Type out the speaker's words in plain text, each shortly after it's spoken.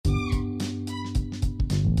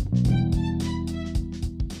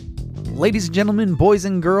Ladies and gentlemen, boys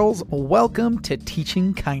and girls, welcome to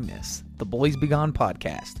Teaching Kindness, the Bullies Be Gone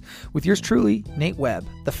podcast, with yours truly, Nate Webb,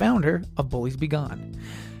 the founder of Bullies Be Gone.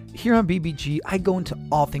 Here on BBG, I go into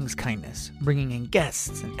all things kindness, bringing in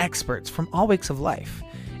guests and experts from all walks of life.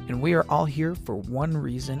 And we are all here for one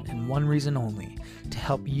reason and one reason only, to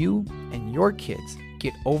help you and your kids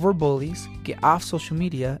get over bullies, get off social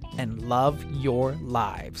media, and love your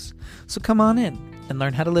lives. So come on in and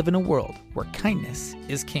learn how to live in a world where kindness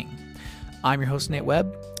is king. I'm your host, Nate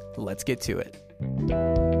Webb. Let's get to it.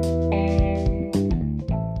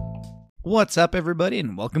 What's up, everybody,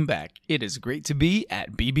 and welcome back. It is great to be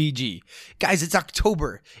at BBG. Guys, it's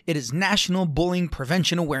October. It is National Bullying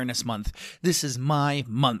Prevention Awareness Month. This is my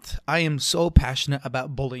month. I am so passionate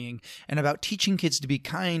about bullying and about teaching kids to be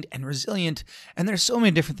kind and resilient, and there's so many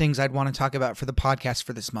different things I'd want to talk about for the podcast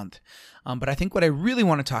for this month. But I think what I really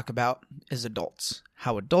want to talk about is adults.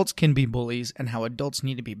 How adults can be bullies and how adults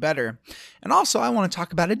need to be better. And also, I want to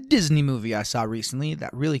talk about a Disney movie I saw recently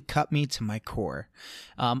that really cut me to my core.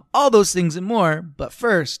 All those things and more, but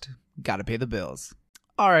first, gotta pay the bills.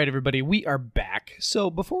 All right, everybody, we are back. So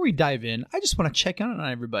before we dive in, I just want to check on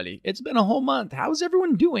everybody. It's been a whole month. How's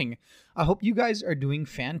everyone doing? I hope you guys are doing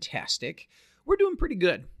fantastic. We're doing pretty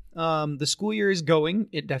good. The school year is going.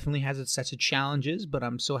 It definitely has its sets of challenges, but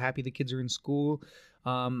I'm so happy the kids are in school.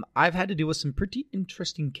 I've had to deal with some pretty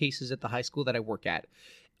interesting cases at the high school that I work at.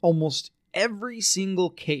 Almost every single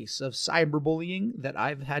case of cyberbullying that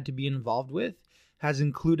I've had to be involved with has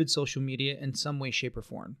included social media in some way, shape, or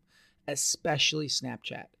form, especially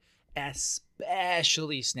Snapchat. There's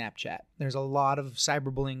a lot of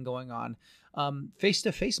cyberbullying going on.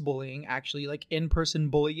 Face-to-face bullying, actually, like in-person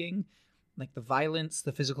bullying, like the violence,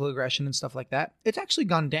 the physical aggression and stuff like that, it's actually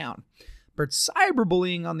gone down. But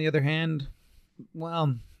cyberbullying, on the other hand,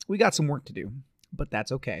 well, we got some work to do, but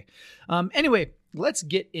that's okay. Anyway, let's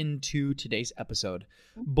get into today's episode,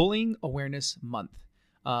 Bullying Awareness Month.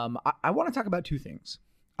 I want to talk about two things.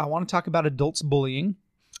 I want to talk about adults bullying,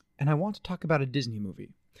 and I want to talk about a Disney movie.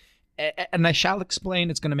 And I shall explain.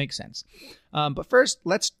 It's going to make sense. But first,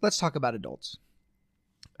 let's talk about adults.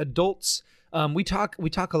 Adults. We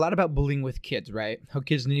talk a lot about bullying with kids, right? How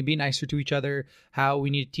kids need to be nicer to each other, how we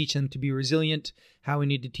need to teach them to be resilient, how we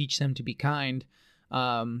need to teach them to be kind.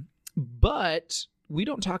 But we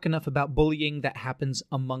don't talk enough about bullying that happens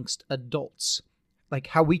amongst adults, like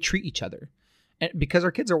how we treat each other. And because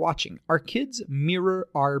our kids are watching. Our kids mirror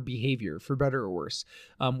our behavior, for better or worse.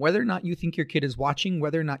 Whether or not you think your kid is watching,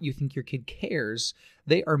 whether or not you think your kid cares,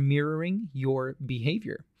 they are mirroring your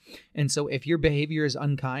behavior. And so if your behavior is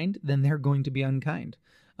unkind, then they're going to be unkind.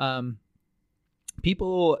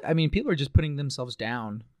 People are just putting themselves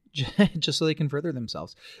down just so they can further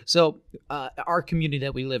themselves. So our community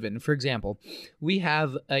that we live in, for example, we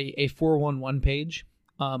have a 411 page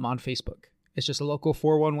on Facebook. It's just a local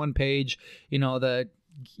 411 page,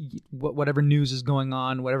 whatever news is going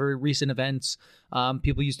on, whatever recent events,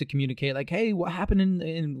 people used to communicate like, hey, what happened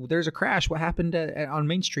in there's a crash, what happened on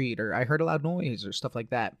Main Street, or I heard a loud noise, or stuff like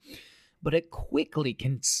that. But it quickly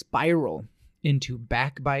can spiral into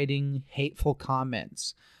backbiting, hateful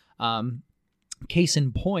comments. Case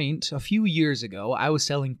in point, a few years ago, I was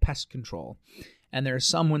selling pest control, and there's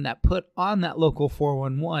someone that put on that local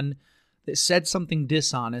 411 that said something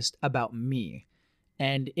dishonest about me.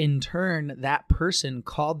 And in turn, that person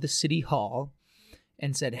called the city hall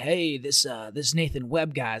and said, hey, this Nathan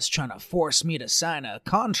Webb guy is trying to force me to sign a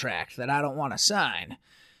contract that I don't want to sign.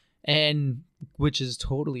 And which is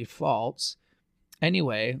totally false.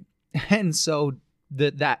 Anyway, and so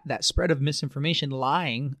that spread of misinformation,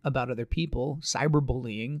 lying about other people,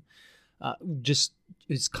 cyberbullying, just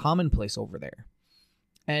is commonplace over there.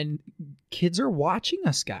 And kids are watching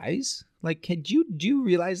us, guys. Like, do you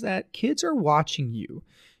realize that? Kids are watching you.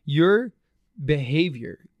 Your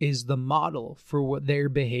behavior is the model for what their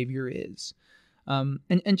behavior is. And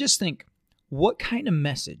just think, what kind of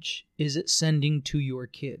message is it sending to your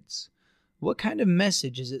kids? What kind of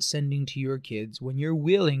message is it sending to your kids when you're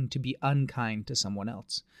willing to be unkind to someone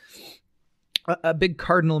else? A big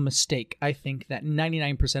cardinal mistake, I think, that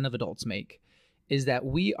 99% of adults make is that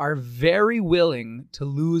we are very willing to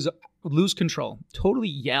lose control, totally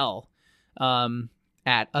yell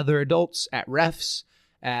at other adults, at refs,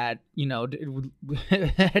 at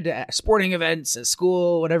at sporting events, at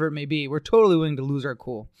school, whatever it may be. We're totally willing to lose our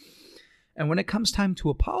cool. And when it comes time to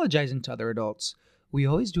apologizing to other adults, we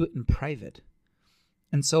always do it in private.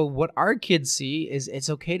 And so what our kids see is it's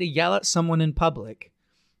okay to yell at someone in public,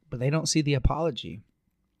 but they don't see the apology.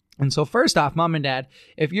 And so first off, mom and dad,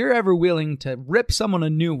 if you're ever willing to rip someone a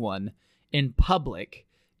new one in public,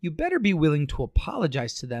 you better be willing to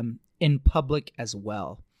apologize to them in public as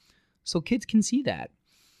well. so kids can see that.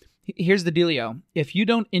 Here's the dealio. If you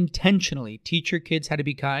don't intentionally teach your kids how to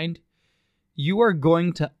be kind, you are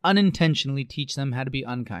going to unintentionally teach them how to be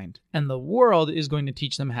unkind. And the world is going to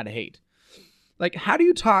teach them how to hate. Like, how do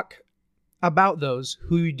you talk about those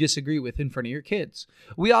who you disagree with in front of your kids?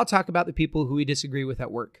 We all talk about the people who we disagree with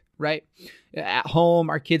at work, right? At home,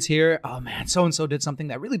 our kids hear, oh man, so-and-so did something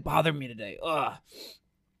that really bothered me today. Ugh.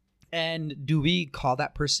 And do we call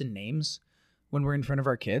that person names when we're in front of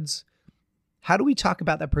our kids? How do we talk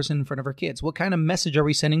about that person in front of our kids? What kind of message are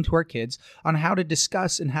we sending to our kids on how to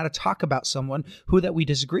discuss and how to talk about someone who that we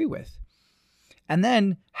disagree with? And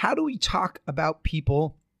then how do we talk about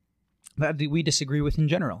people that we disagree with in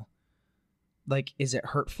general? Like, is it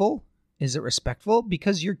hurtful? Is it respectful?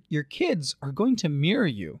 Because your kids are going to mirror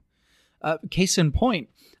you. Case in point,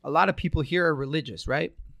 a lot of people here are religious,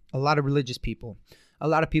 right? A lot of religious people. A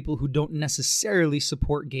lot of people who don't necessarily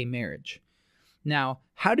support gay marriage. Now,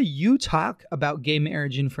 how do you talk about gay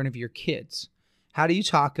marriage in front of your kids? How do you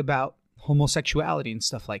talk about homosexuality and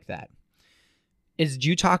stuff like that? Do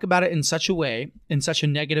you talk about it in such a way, in such a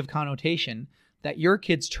negative connotation, that your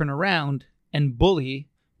kids turn around and bully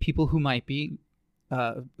people who might be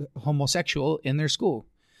homosexual in their school?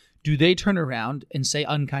 Do they turn around and say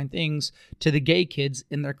unkind things to the gay kids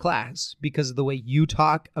in their class because of the way you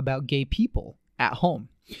talk about gay people at home?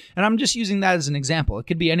 And I'm just using that as an example. It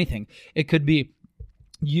could be anything. It could be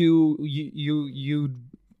you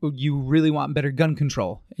really want better gun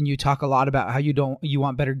control, and you talk a lot about how you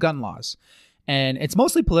want better gun laws. And it's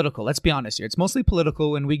mostly political. Let's be honest here. It's mostly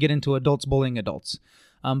political when we get into adults bullying adults.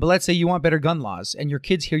 But let's say you want better gun laws, and your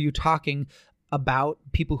kids hear you talking about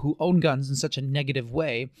people who own guns in such a negative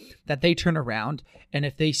way that they turn around, and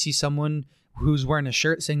if they see someone who's wearing a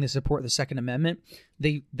shirt saying they support the Second Amendment,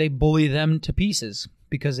 they bully them to pieces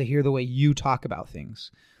because they hear the way you talk about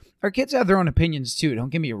things. Our kids have their own opinions too, don't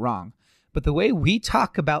get me wrong. But the way we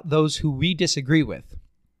talk about those who we disagree with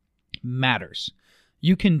matters.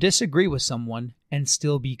 You can disagree with someone and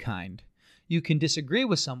still be kind. You can disagree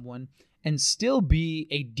with someone and still be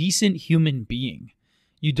a decent human being.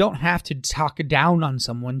 You don't have to talk down on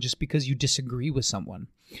someone just because you disagree with someone.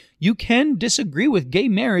 You can disagree with gay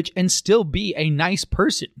marriage and still be a nice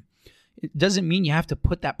person. It doesn't mean you have to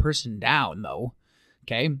put that person down, though.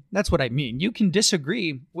 Okay, that's what I mean. You can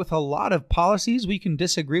disagree with a lot of policies. We can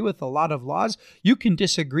disagree with a lot of laws. You can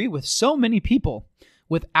disagree with so many people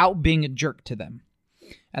without being a jerk to them.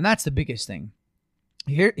 And that's the biggest thing.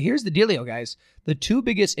 Here's the dealio, guys. The two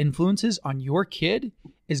biggest influences on your kid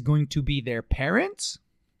is going to be their parents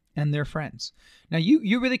and their friends. Now,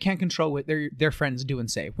 you really can't control what their friends do and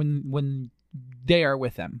say when they are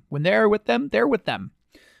with them. When they're with them, they're with them.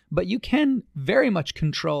 But you can very much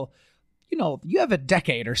control, you have a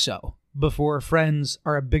decade or so before friends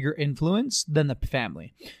are a bigger influence than the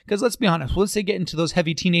family. Because let's be honest, once they get into those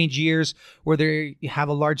heavy teenage years where they have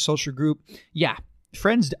a large social group, yeah,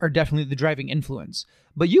 friends are definitely the driving influence.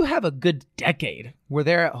 But you have a good decade where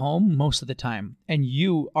they're at home most of the time, and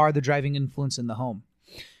you are the driving influence in the home.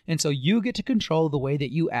 And so you get to control the way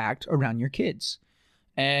that you act around your kids.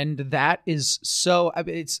 And that is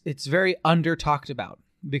it's very under talked about,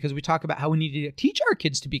 because we talk about how we need to teach our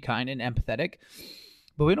kids to be kind and empathetic,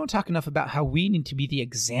 but we don't talk enough about how we need to be the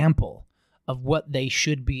example of what they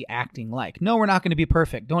should be acting like. No, we're not going to be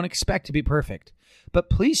perfect. Don't expect to be perfect, but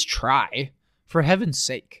please try, for heaven's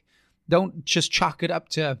sake. Don't just chalk it up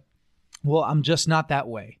to, well, I'm just not that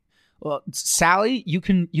way. Well, Sally, you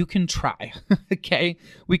can try. Okay?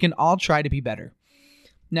 We can all try to be better.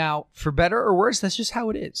 Now, for better or worse, that's just how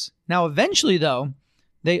it is. Now, eventually, though,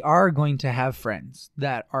 they are going to have friends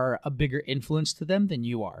that are a bigger influence to them than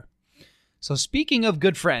you are. So speaking of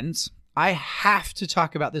good friends, I have to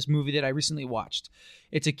talk about this movie that I recently watched.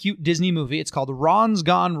 It's a cute Disney movie. It's called Ron's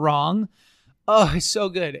Gone Wrong. Oh, it's so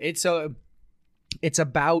good. It's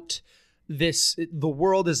about the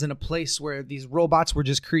world is in a place where these robots were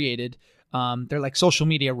just created. They're like social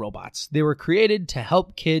media robots. They were created to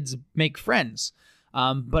help kids make friends.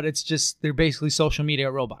 But they're basically social media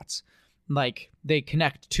robots. Like, they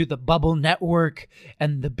connect to the Bubble network,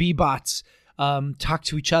 and the B-bots talk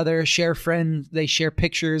to each other, share friends. They share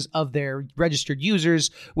pictures of their registered users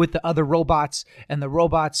with the other robots, and the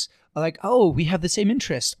robots are like, oh, we have the same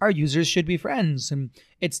interests. Our users should be friends. And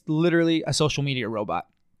it's literally a social media robot.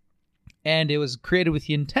 And it was created with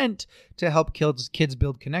the intent to help kids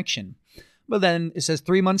build connection. But then it says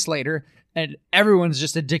 3 months later, and everyone's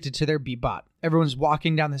just addicted to their B-bot. Everyone's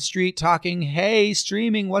walking down the street talking, hey,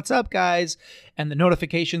 streaming, what's up, guys? And the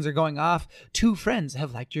notifications are going off. 2 friends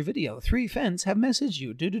have liked your video. 3 friends have messaged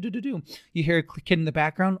you. Do. You hear a kid in the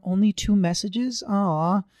background, only 2 messages?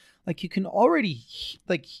 Aw. Like, you can already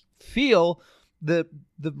feel the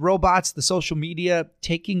robots, the social media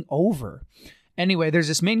taking over. Anyway, there's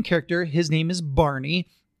this main character. His name is Barney.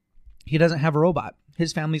 He doesn't have a robot.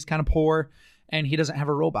 His family's kind of poor, and he doesn't have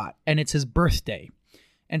a robot. And it's his birthday.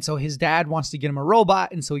 And so his dad wants to get him a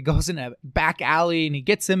robot. And so he goes in a back alley and he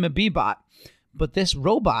gets him a Bebot. But this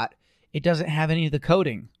robot, it doesn't have any of the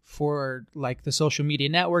coding for like the social media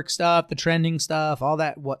network stuff, the trending stuff, all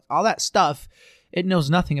that stuff. It knows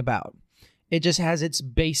nothing about. It just has its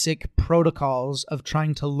basic protocols of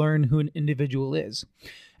trying to learn who an individual is.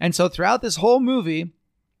 And so throughout this whole movie,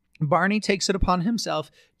 Barney takes it upon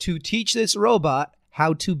himself to teach this robot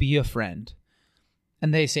how to be a friend.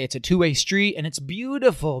 And they say it's a two-way street, and it's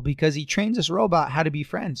beautiful because he trains this robot how to be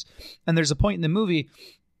friends. And there's a point in the movie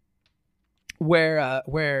where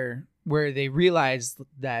they realize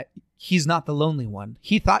that he's not the lonely one.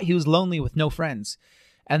 He thought he was lonely with no friends.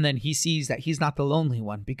 And then he sees that he's not the lonely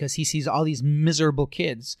one because he sees all these miserable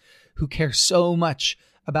kids who care so much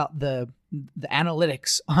about the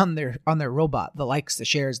analytics on their robot, the likes, the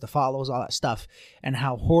shares, the follows, all that stuff, and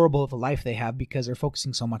how horrible of a life they have because they're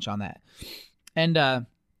focusing so much on that. And,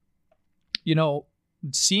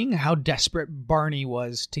 seeing how desperate Barney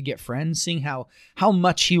was to get friends, seeing how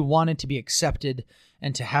much he wanted to be accepted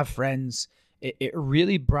and to have friends, it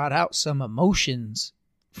really brought out some emotions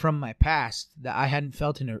from my past that I hadn't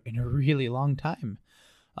felt in a really long time.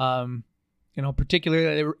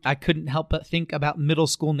 Particularly, I couldn't help but think about middle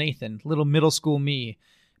school Nathan, little middle school me,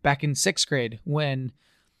 back in 6th grade when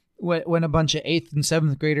a bunch of 8th and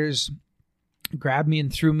 7th graders grabbed me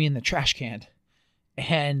and threw me in the trash can.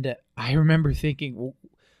 And I remember thinking, well,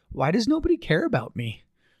 why does nobody care about me?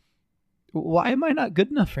 Why am I not good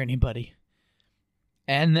enough for anybody?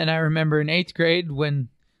 And then I remember in 8th grade when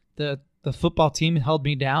the football team held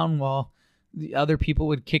me down while the other people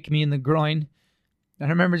would kick me in the groin. And I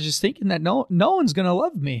remember just thinking that no one's going to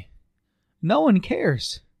love me. No one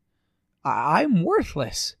cares. I'm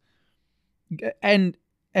worthless. And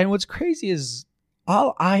what's crazy is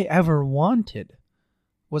all I ever wanted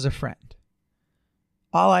was a friend.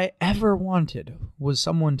 All I ever wanted was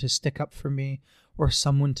someone to stick up for me or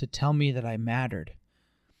someone to tell me that I mattered.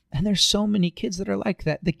 And there's so many kids that are like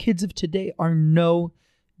that. The kids of today are no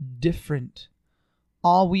different.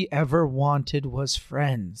 All we ever wanted was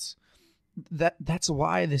friends. That's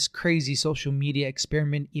why this crazy social media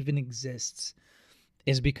experiment even exists,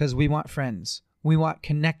 is because we want friends. We want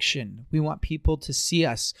connection. We want people to see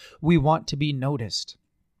us. We want to be noticed.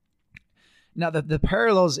 Now, the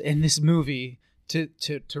parallels in this movie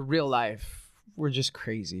to real life were just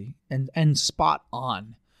crazy and spot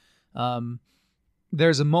on.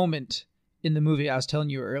 There's a moment in the movie I was telling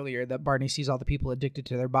you earlier that Barney sees all the people addicted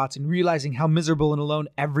to their bots and realizing how miserable and alone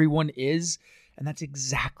everyone is. And that's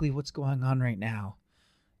exactly what's going on right now.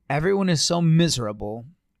 Everyone is so miserable,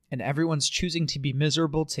 and everyone's choosing to be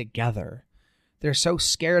miserable together. They're so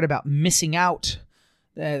scared about missing out.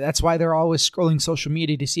 That's why they're always scrolling social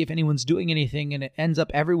media to see if anyone's doing anything, and it ends up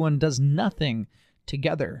everyone does nothing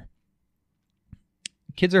together.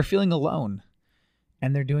 Kids are feeling alone,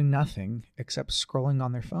 and they're doing nothing except scrolling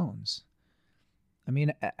on their phones. I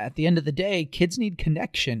mean, at the end of the day, kids need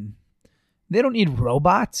connection. They don't need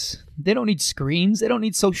robots. They don't need screens. They don't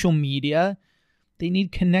need social media. They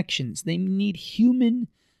need connections. They need human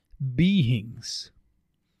beings.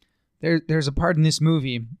 There's a part in this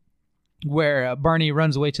movie where Barney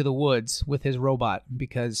runs away to the woods with his robot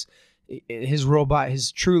because his robot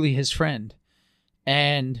is truly his friend.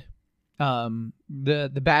 And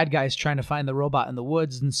the bad guy's trying to find the robot in the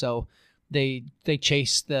woods, and so they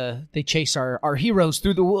chase our heroes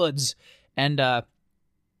through the woods, and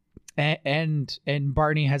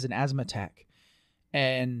Barney has an asthma attack,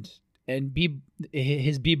 and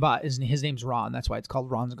his Bebot his name's Ron. That's why it's called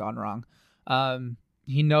Ron's Gone Wrong.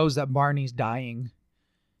 He knows that Barney's dying,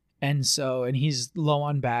 and he's low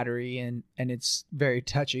on battery, and it's very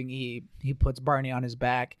touching. He puts Barney on his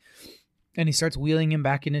back, and he starts wheeling him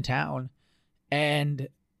back into town, and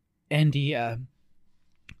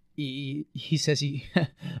he says he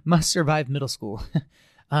must survive middle school.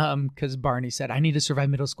 Because Barney said, I need to survive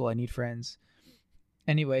middle school. I need friends.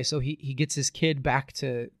 Anyway, so he gets his kid back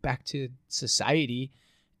to society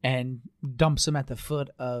and dumps him at the foot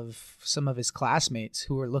of some of his classmates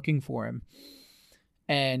who are looking for him.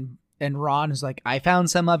 And Ron is like, I found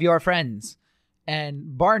some of your friends.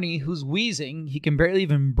 And Barney, who's wheezing, he can barely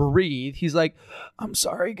even breathe. He's like, I'm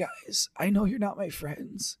sorry, guys. I know you're not my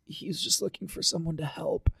friends. He's just looking for someone to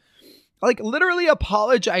help. Like literally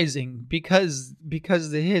apologizing because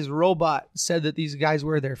his robot said that these guys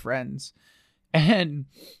were their friends. And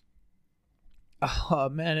oh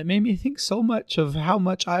man, it made me think so much of how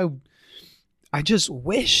much I I just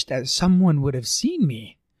wish that someone would have seen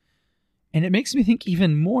me. And it makes me think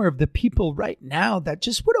even more of the people right now that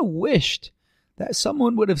just would have wished that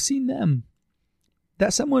someone would have seen them,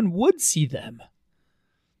 that someone would see them.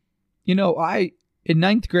 You know, in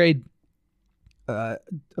ninth grade,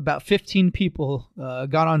 about 15 people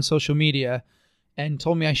got on social media and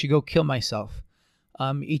told me I should go kill myself.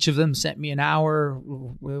 Each of them sent me an hour.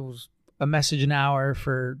 It was a message an hour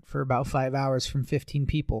for about 5 hours from 15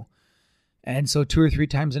 people. And so 2 or 3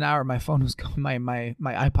 times an hour, my phone was going, my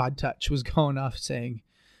iPod Touch was going off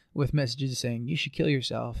with messages saying, you should kill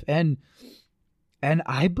yourself. And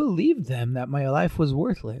I believed them that my life was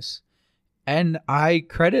worthless. And I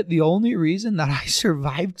credit the only reason that I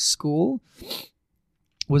survived school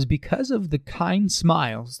was because of the kind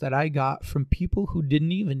smiles that I got from people who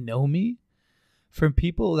didn't even know me, from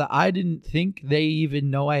people that I didn't think they even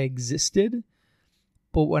know I existed.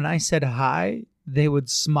 But when I said hi, they would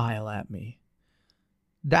smile at me.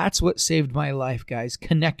 That's what saved my life, guys.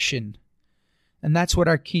 Connection. And that's what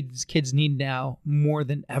our kids need now more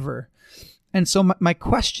than ever. And so my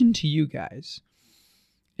question to you guys,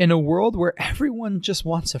 in a world where everyone just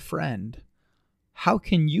wants a friend, how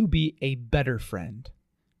can you be a better friend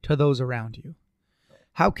to those around you?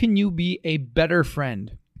 How can you be a better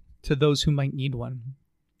friend to those who might need one?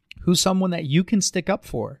 Who's someone that you can stick up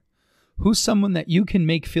for? Who's someone that you can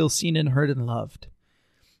make feel seen and heard and loved?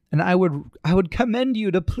 And I would commend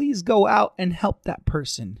you to please go out and help that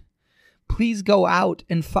person. Please go out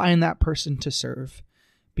and find that person to serve,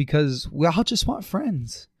 because we all just want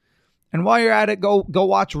friends. And while you're at it, go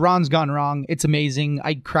watch Ron's Gone Wrong. It's amazing.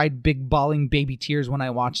 I cried big bawling baby tears when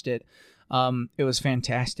I watched it. It was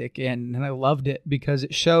fantastic, and I loved it because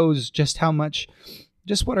it shows just how much,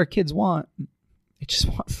 just what our kids want. They just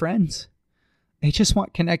want friends. They just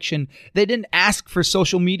want connection. They didn't ask for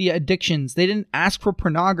social media addictions. They didn't ask for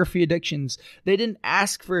pornography addictions. They didn't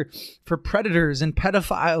ask for predators and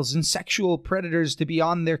pedophiles and sexual predators to be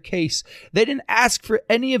on their case. They didn't ask for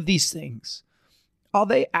any of these things. All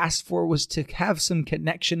they asked for was to have some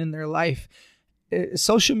connection in their life.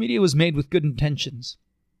 Social media was made with good intentions,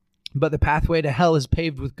 but the pathway to hell is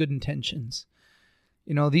paved with good intentions.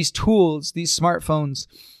 You know, these tools, these smartphones,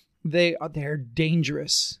 they're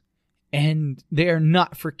dangerous. And they are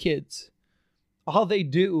not for kids. All they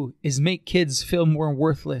do is make kids feel more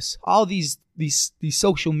worthless. All these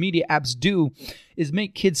social media apps do is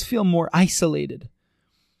make kids feel more isolated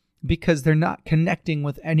because they're not connecting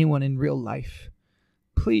with anyone in real life.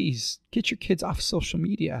 Please get your kids off social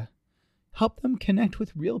media. Help them connect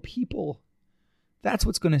with real people. That's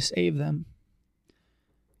what's going to save them.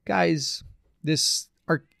 Guys,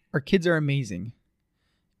 our kids are amazing.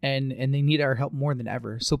 And they need our help more than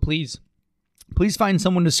ever. So please find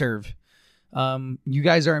someone to serve. You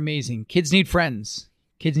guys are amazing. Kids need friends.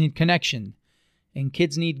 Kids need connection. And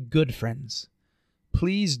kids need good friends.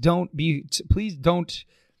 Please don't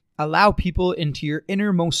allow people into your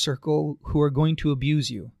innermost circle who are going to abuse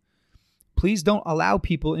you. Please don't allow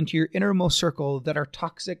people into your innermost circle that are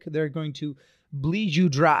toxic. They're going to bleed you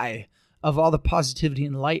dry of all the positivity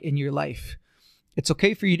and light in your life. It's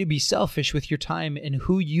okay for you to be selfish with your time and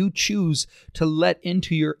who you choose to let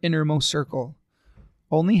into your innermost circle.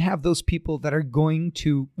 Only have those people that are going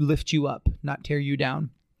to lift you up, not tear you down.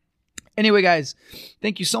 Anyway, guys,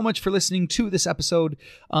 thank you so much for listening to this episode.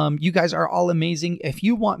 You guys are all amazing. If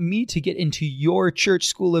you want me to get into your church,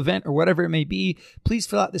 school, event, or whatever it may be, please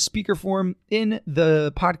fill out the speaker form in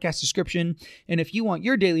the podcast description. And if you want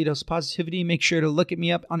your daily dose of positivity, make sure to look at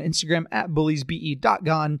me up on Instagram at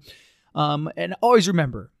bulliesbe.gone. And always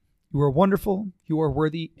remember, you are wonderful, you are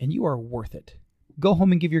worthy, and you are worth it. Go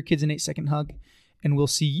home and give your kids an 8-second hug, and we'll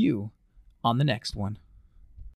see you on the next one.